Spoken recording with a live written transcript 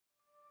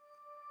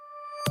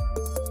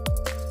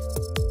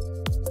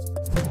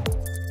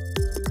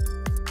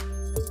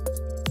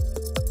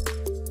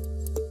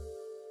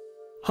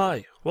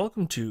Hi,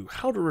 welcome to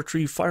How to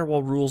Retrieve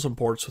Firewall Rules and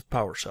Ports with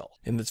PowerShell.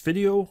 In this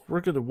video,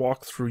 we're going to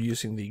walk through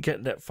using the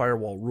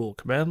Get-NetFirewallRule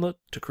commandlet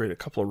to create a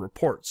couple of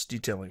reports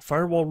detailing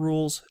firewall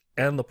rules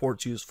and the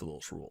ports used for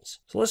those rules.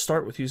 So let's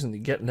start with using the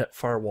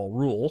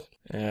Get-NetFirewallRule,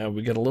 and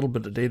we get a little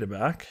bit of data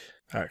back.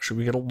 Actually,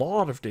 we get a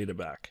lot of data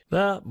back.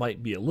 That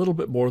might be a little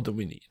bit more than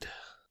we need.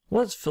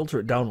 Let's filter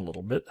it down a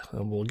little bit,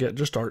 and we'll get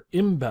just our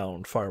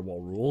inbound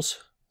firewall rules.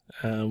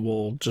 And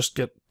we'll just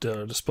get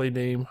display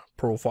name,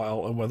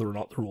 profile, and whether or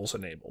not the rule's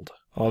enabled.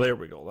 Oh, there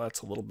we go.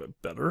 That's a little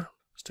bit better.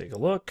 Let's take a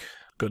look.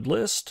 Good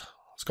list.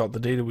 It's got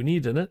the data we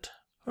need in it.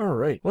 All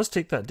right, let's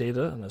take that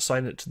data and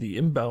assign it to the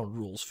inbound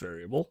rules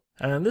variable.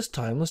 And this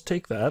time, let's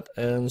take that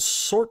and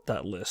sort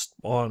that list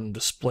on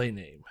display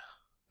name.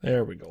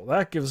 There we go.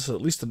 That gives us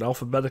at least an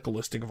alphabetical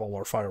listing of all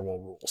our firewall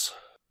rules.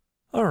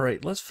 All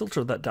right, let's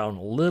filter that down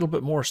a little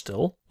bit more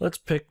still. Let's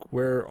pick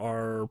where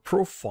our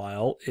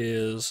profile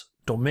is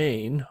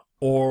domain,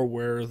 or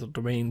where the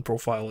domain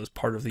profile is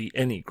part of the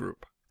any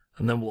group.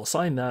 And then we'll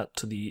assign that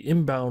to the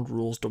inbound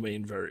rules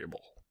domain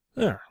variable.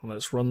 There,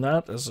 let's run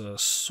that as a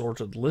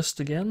sorted list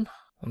again.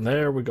 And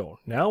there we go.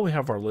 Now we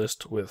have our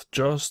list with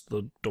just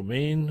the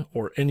domain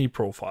or any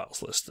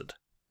profiles listed.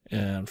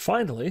 And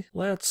finally,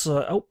 let's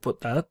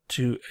output that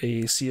to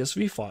a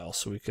CSV file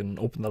so we can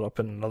open that up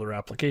in another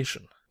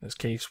application. In this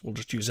case, we'll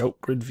just use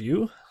outgrid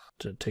view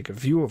to take a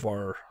view of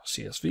our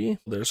CSV.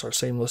 There's our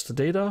same list of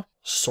data,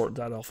 sort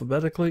that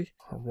alphabetically,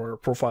 where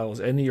profile is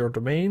any or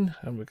domain,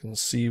 and we can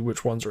see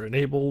which ones are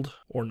enabled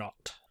or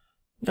not.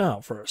 Now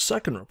for our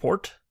second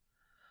report,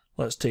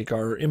 let's take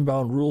our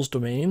inbound rules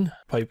domain,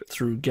 pipe it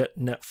through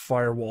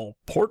Get-NetFirewall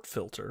port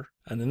filter,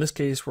 and in this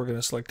case we're going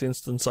to select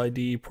instance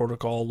ID,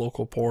 protocol,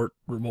 local port,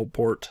 remote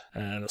port,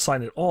 and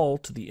assign it all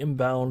to the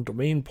inbound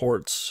domain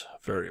ports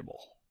variable.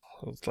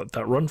 Let's let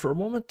that run for a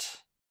moment.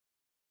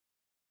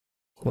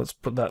 Let's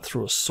put that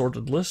through a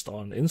sorted list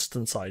on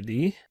instance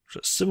ID,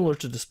 which is similar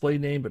to display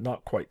name, but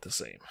not quite the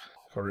same.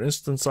 For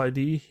instance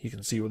ID, you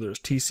can see whether it's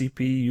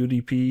TCP,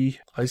 UDP,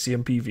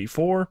 ICMP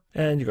v4,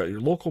 and you got your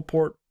local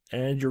port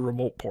and your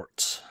remote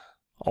ports.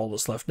 All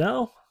that's left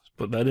now is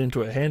put that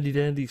into a handy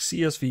dandy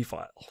CSV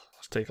file.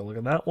 Let's take a look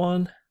at that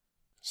one.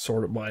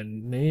 Sort it by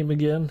name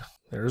again.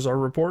 There's our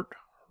report,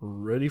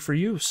 ready for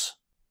use.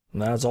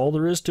 And that's all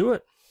there is to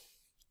it.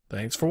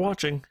 Thanks for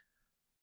watching.